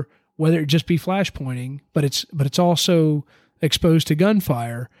 or whether it just be flash pointing, but it's also exposed to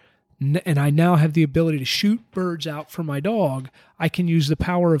gunfire, and I now have the ability to shoot birds out for my dog, I can use the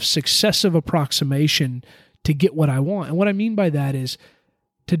power of successive approximation to get what I want. And what I mean by that is,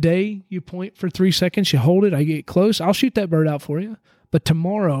 today you point for 3 seconds, you hold it, I get close, I'll shoot that bird out for you. But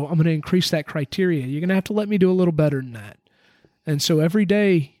tomorrow I'm going to increase that criteria. You're going to have to let me do a little better than that. And so every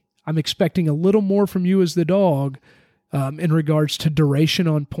day I'm expecting a little more from you as the dog in regards to duration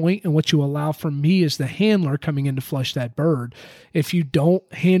on point and what you allow from me as the handler coming in to flush that bird. If you don't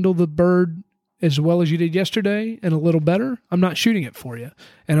handle the bird as well as you did yesterday and a little better, I'm not shooting it for you.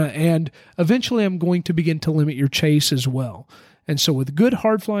 And eventually I'm going to begin to limit your chase as well. And so with good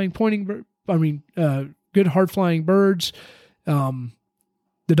hard flying birds, the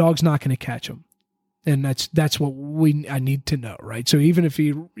dog's not going to catch them. And that's what I need to know, right? So even if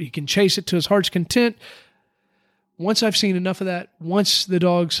he can chase it to his heart's content, once I've seen enough of that, once the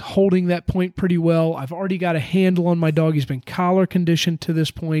dog's holding that point pretty well, I've already got a handle on my dog. He's been collar conditioned to this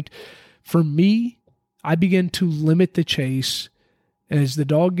point. For me, I begin to limit the chase as the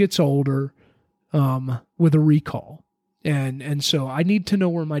dog gets older with a recall. And so I need to know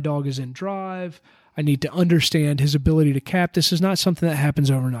where my dog is in drive. I need to understand his ability to cap. This is not something that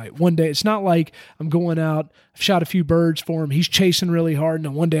happens overnight. One day, it's not like I'm going out, I've shot a few birds for him, he's chasing really hard, and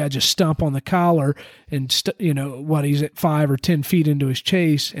then one day I just stomp on the collar and, he's at 5 or 10 feet into his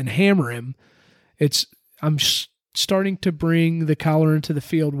chase and hammer him. I'm starting to bring the collar into the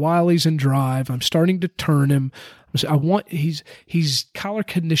field while he's in drive. I'm starting to turn him. He's collar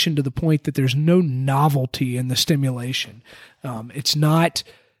conditioned to the point that there's no novelty in the stimulation. It's not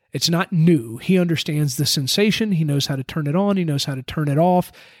new. He understands the sensation. He knows how to turn it on. He knows how to turn it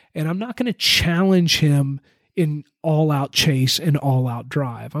off. And I'm not going to challenge him in all-out chase and all-out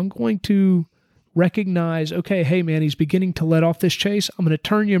drive. I'm going to recognize, okay, hey man, he's beginning to let off this chase. I'm going to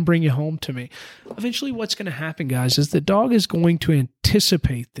turn you and bring you home to me. Eventually what's going to happen, guys, is the dog is going to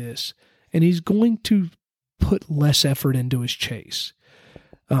anticipate this, and he's going to put less effort into his chase.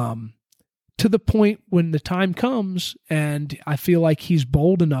 To the point when the time comes and I feel like he's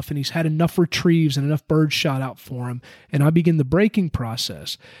bold enough and he's had enough retrieves and enough birds shot out for him, and I begin the breaking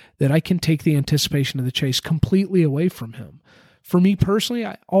process, that I can take the anticipation of the chase completely away from him. For me personally,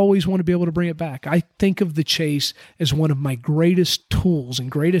 I always want to be able to bring it back. I think of the chase as one of my greatest tools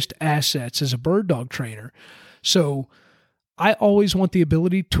and greatest assets as a bird dog trainer. So I always want the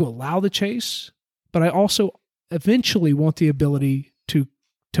ability to allow the chase, but I also eventually want the ability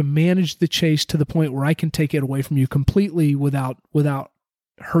to manage the chase to the point where I can take it away from you completely without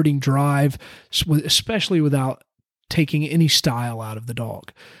hurting drive, especially without taking any style out of the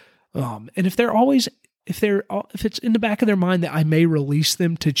dog. And if it's in the back of their mind that I may release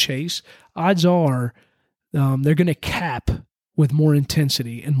them to chase, odds are they're going to cap with more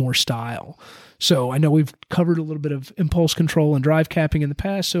intensity and more style. So I know we've covered a little bit of impulse control and drive capping in the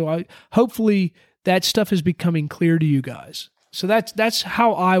past, so hopefully that stuff is becoming clear to you guys. So that's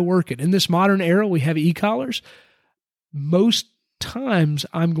how I work it. In this modern era, we have e-collars. Most times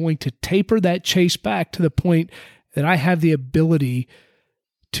I'm going to taper that chase back to the point that I have the ability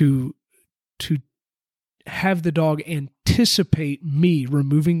to have the dog anticipate me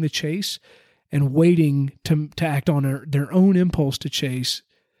removing the chase and waiting to act on their own impulse to chase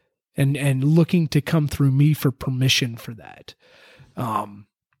and looking to come through me for permission for that. And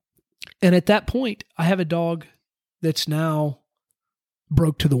at that point, I have a dog that's now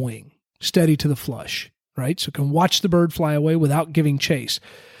broke to the wing, steady to the flush, right? So can watch the bird fly away without giving chase.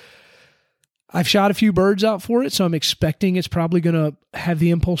 I've shot a few birds out for it, so I'm expecting it's probably going to have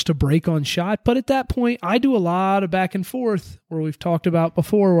the impulse to break on shot. But at that point, I do a lot of back and forth where we've talked about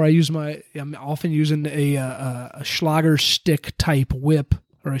before, where I'm often using a Schlager stick type whip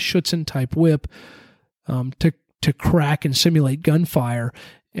or a Schutzen type whip to crack and simulate gunfire.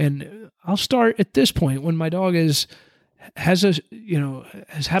 And I'll start at this point when my dog has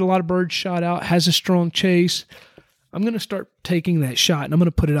had a lot of birds shot out, has a strong chase. I'm going to start taking that shot and I'm going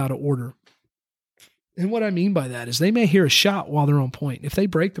to put it out of order. And what I mean by that is they may hear a shot while they're on point. If they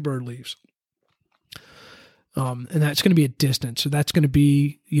break, the bird leaves. And that's going to be a distance. So that's going to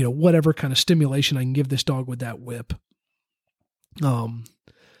be, whatever kind of stimulation I can give this dog with that whip. And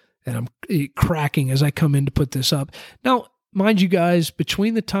I'm cracking as I come in to put this up. Now, mind you guys,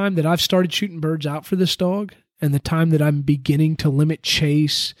 between the time that I've started shooting birds out for this dog and the time that I'm beginning to limit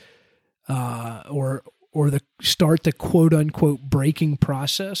chase, or start the quote unquote breaking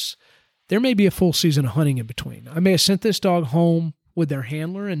process, there may be a full season of hunting in between. I may have sent this dog home with their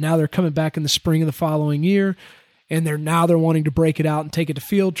handler, and now they're coming back in the spring of the following year, and they're wanting to break it out and take it to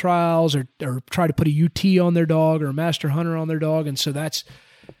field trials or try to put a UT on their dog or a master hunter on their dog. And so that's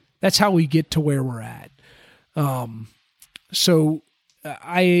how we get to where we're at. So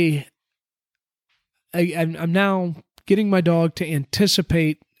I'm now getting my dog to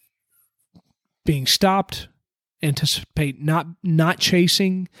anticipate being stopped, anticipate not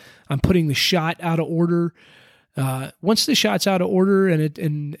chasing. I'm putting the shot out of order. Once the shot's out of order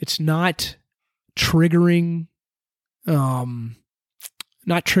and it's not triggering a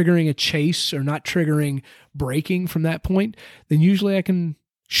chase or not triggering breaking from that point, then usually I can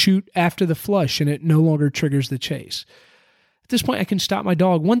shoot after the flush and it no longer triggers the chase. At this point, I can stop my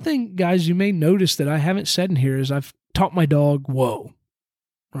dog. One thing, guys, you may notice that I haven't said in here is I've taught my dog whoa,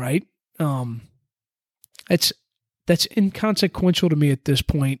 right? That's inconsequential to me at this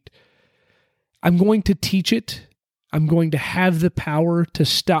point. I'm going to teach it. I'm going to have the power to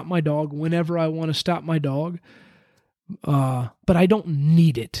stop my dog whenever I want to stop my dog. But I don't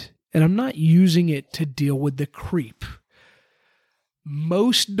need it. And I'm not using it to deal with the creep.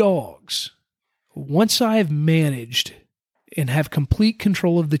 Most dogs, once I have managed and have complete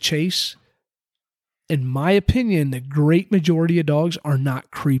control of the chase, in my opinion, the great majority of dogs are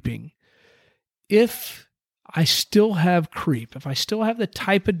not creeping. If I still have creep, if I still have the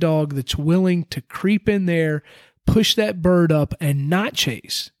type of dog that's willing to creep in there, push that bird up and not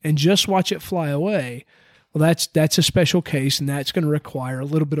chase and just watch it fly away, well, that's a special case, and that's going to require a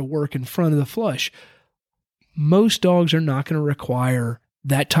little bit of work in front of the flush. Most dogs are not going to require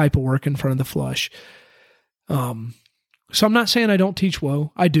that type of work in front of the flush. So I'm not saying I don't teach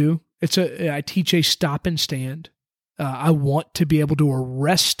whoa. I do. I teach a stop and stand. I want to be able to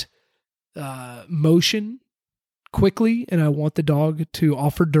arrest motion quickly, and I want the dog to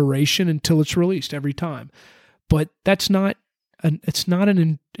offer duration until it's released every time. But that's not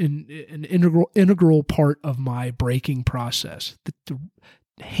an integral part of my breaking process. The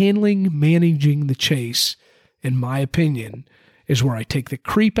handling, managing the chase, in my opinion, is where I take the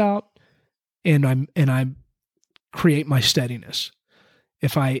creep out and I create my steadiness.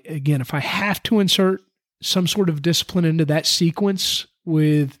 If I have to insert some sort of discipline into that sequence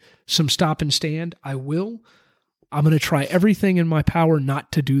with some stop and stand, I will. I'm going to try everything in my power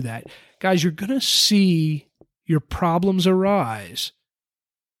not to do that. Guys, you're going to see your problems arise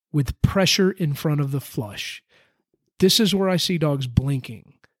with pressure in front of the flush. This is where I see dogs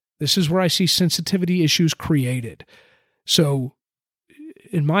blinking. This is where I see sensitivity issues created. So,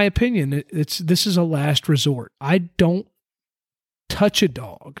 in my opinion, this is a last resort. I don't touch a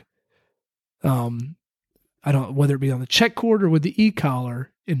dog. I don't, whether it be on the check cord or with the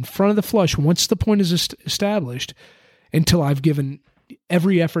e-collar in front of the flush once the point is established, until I've given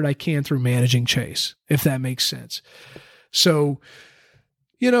every effort I can through managing chase, if that makes sense. So,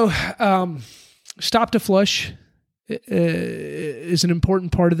 stop to flush is an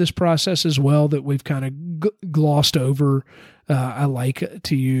important part of this process as well that we've kind of glossed over. I like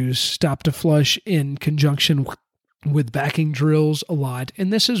to use stop to flush in conjunction with backing drills a lot.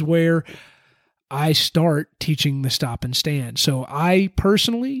 And this is where I start teaching the stop and stand. So I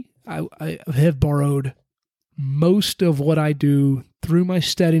personally, I have borrowed most of what I do through my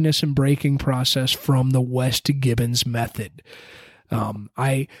steadiness and breaking process from the West Gibbons method.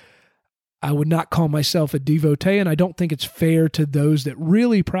 I would not call myself a devotee, and I don't think it's fair to those that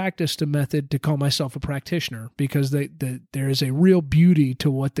really practice the method to call myself a practitioner, because there is a real beauty to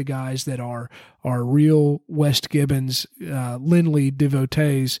what the guys that are real West Gibbons, Lindley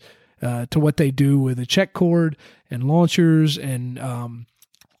devotees, to what they do with a check cord and launchers and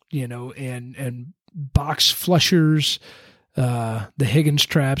and box flushers, the Higgins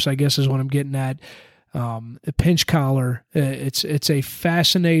traps, I guess is what I'm getting at. A pinch collar. It's a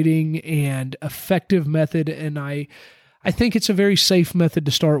fascinating and effective method, and I think it's a very safe method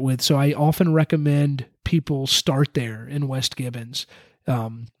to start with. So I often recommend people start there in West Gibbons.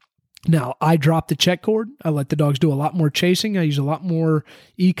 Now, I drop the check cord. I let the dogs do a lot more chasing. I use a lot more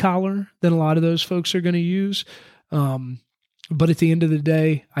e-collar than a lot of those folks are going to use. But at the end of the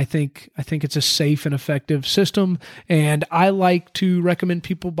day, I think it's a safe and effective system. And I like to recommend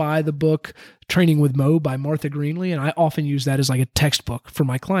people buy the book Training with Mo by Martha Greenlee. And I often use that as like a textbook for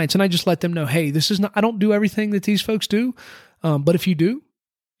my clients. And I just let them know, hey, I don't do everything that these folks do. But if you do,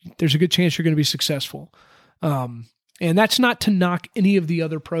 there's a good chance you're going to be successful. And that's not to knock any of the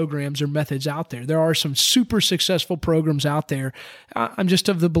other programs or methods out there. There are some super successful programs out there. I'm just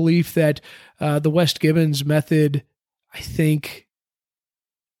of the belief that the West Gibbons method, I think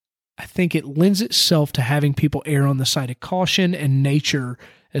it lends itself to having people err on the side of caution and nature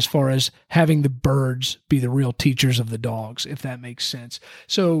as far as having the birds be the real teachers of the dogs, if that makes sense.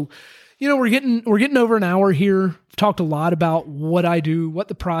 So, we're getting over an hour here. I've talked a lot about what I do, what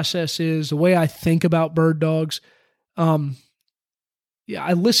the process is, the way I think about bird dogs.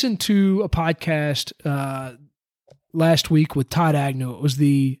 I listened to a podcast last week with Todd Agnew. It was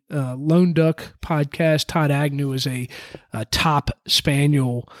the Lone Duck podcast. Todd Agnew is a top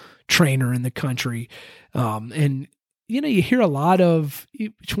spaniel trainer in the country. And, you hear a lot of,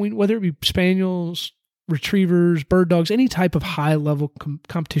 between whether it be spaniels, retrievers, bird dogs, any type of high-level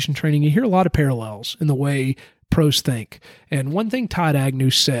competition training, you hear a lot of parallels in the way pros think. And one thing Todd Agnew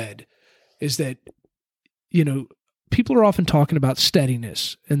said is that, people are often talking about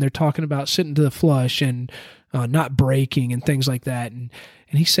steadiness, and they're talking about sitting to the flush and not breaking and things like that. And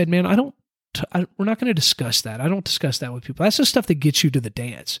he said, man, we're not going to discuss that. I don't discuss that with people. That's the stuff that gets you to the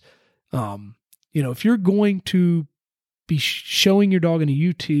dance. If you're going to be showing your dog in a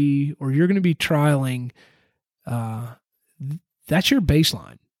UT, or you're going to be trialing, that's your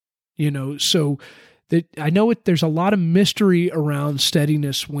baseline, so that I know there's a lot of mystery around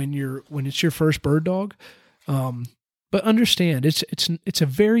steadiness when it's your first bird dog. But understand it's a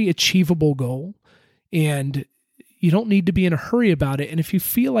very achievable goal, and you don't need to be in a hurry about it. And if you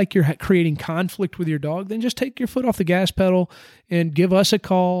feel like you're creating conflict with your dog, then just take your foot off the gas pedal and give us a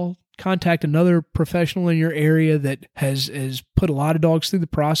call, contact another professional in your area that has put a lot of dogs through the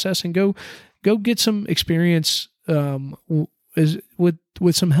process, and go get some experience with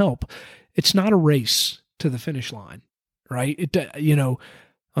some help. It's not a race to the finish line, right? It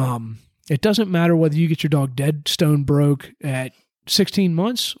doesn't matter whether you get your dog dead stone broke at 16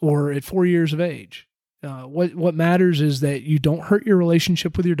 months or at 4 years of age. What matters is that you don't hurt your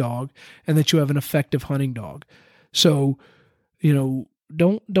relationship with your dog and that you have an effective hunting dog. So,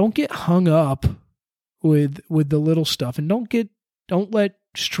 don't get hung up with the little stuff, and don't let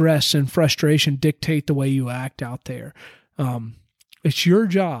stress and frustration dictate the way you act out there. It's your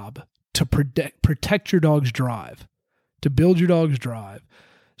job to protect your dog's drive, to build your dog's drive.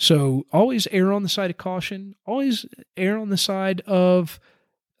 So always err on the side of caution, always err on the side of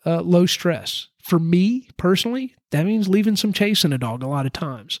low stress. For me personally, that means leaving some chase in a dog a lot of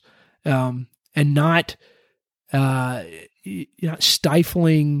times, and not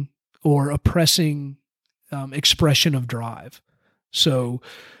stifling or oppressing expression of drive. So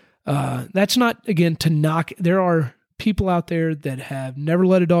that's not, again, to knock. There are people out there that have never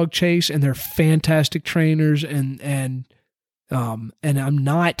let a dog chase, and they're fantastic trainers, and I'm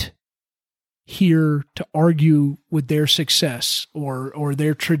not here to argue with their success or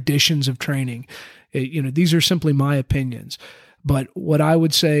their traditions of training. These are simply my opinions. But what I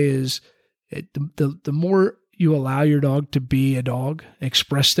would say is the more you allow your dog to be a dog,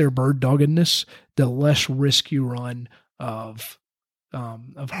 express their bird doggedness, the less risk you run of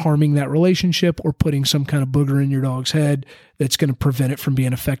harming that relationship or putting some kind of booger in your dog's head that's going to prevent it from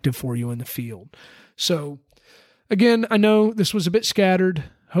being effective for you in the field. So again, I know this was a bit scattered.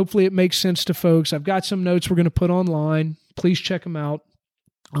 Hopefully it makes sense to folks. I've got some notes we're going to put online. Please check them out.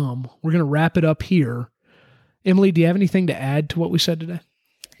 We're going to wrap it up here. Emily, do you have anything to add to what we said today?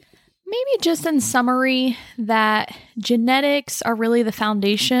 Maybe just in summary that genetics are really the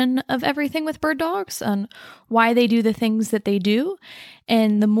foundation of everything with bird dogs and why they do the things that they do.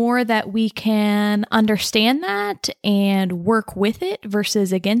 And the more that we can understand that and work with it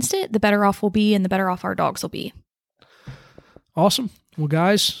versus against it, the better off we'll be and the better off our dogs will be. Awesome. Well,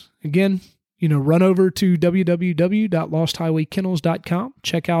 guys, again, run over to www.losthighwaykennels.com.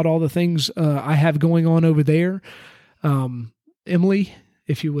 Check out all the things I have going on over there. Emily,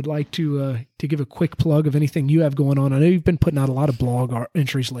 if you would like to give a quick plug of anything you have going on. I know you've been putting out a lot of blog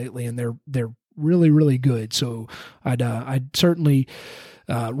entries lately, and they're really, really good. So I'd certainly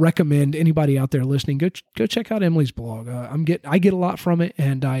recommend anybody out there listening, go check out Emily's blog. I get a lot from it,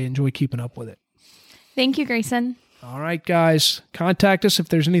 and I enjoy keeping up with it. Thank you, Grayson. All right, guys, contact us if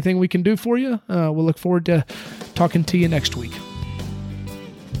there's anything we can do for you. We'll look forward to talking to you next week.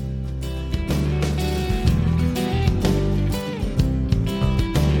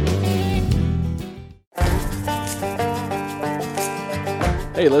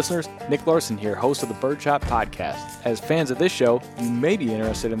 Hey listeners, Nick Larson here, host of the Birdshot Podcast. As fans of this show, you may be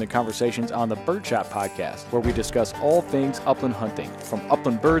interested in the conversations on the Birdshot Podcast, where we discuss all things upland hunting, from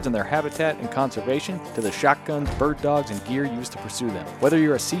upland birds and their habitat and conservation, to the shotguns, bird dogs, and gear used to pursue them. Whether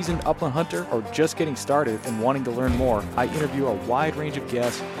you're a seasoned upland hunter or just getting started and wanting to learn more, I interview a wide range of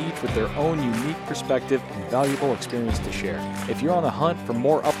guests, each with their own unique perspective and valuable experience to share. If you're on the hunt for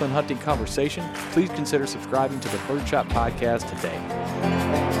more upland hunting conversation, please consider subscribing to the Birdshot Podcast today.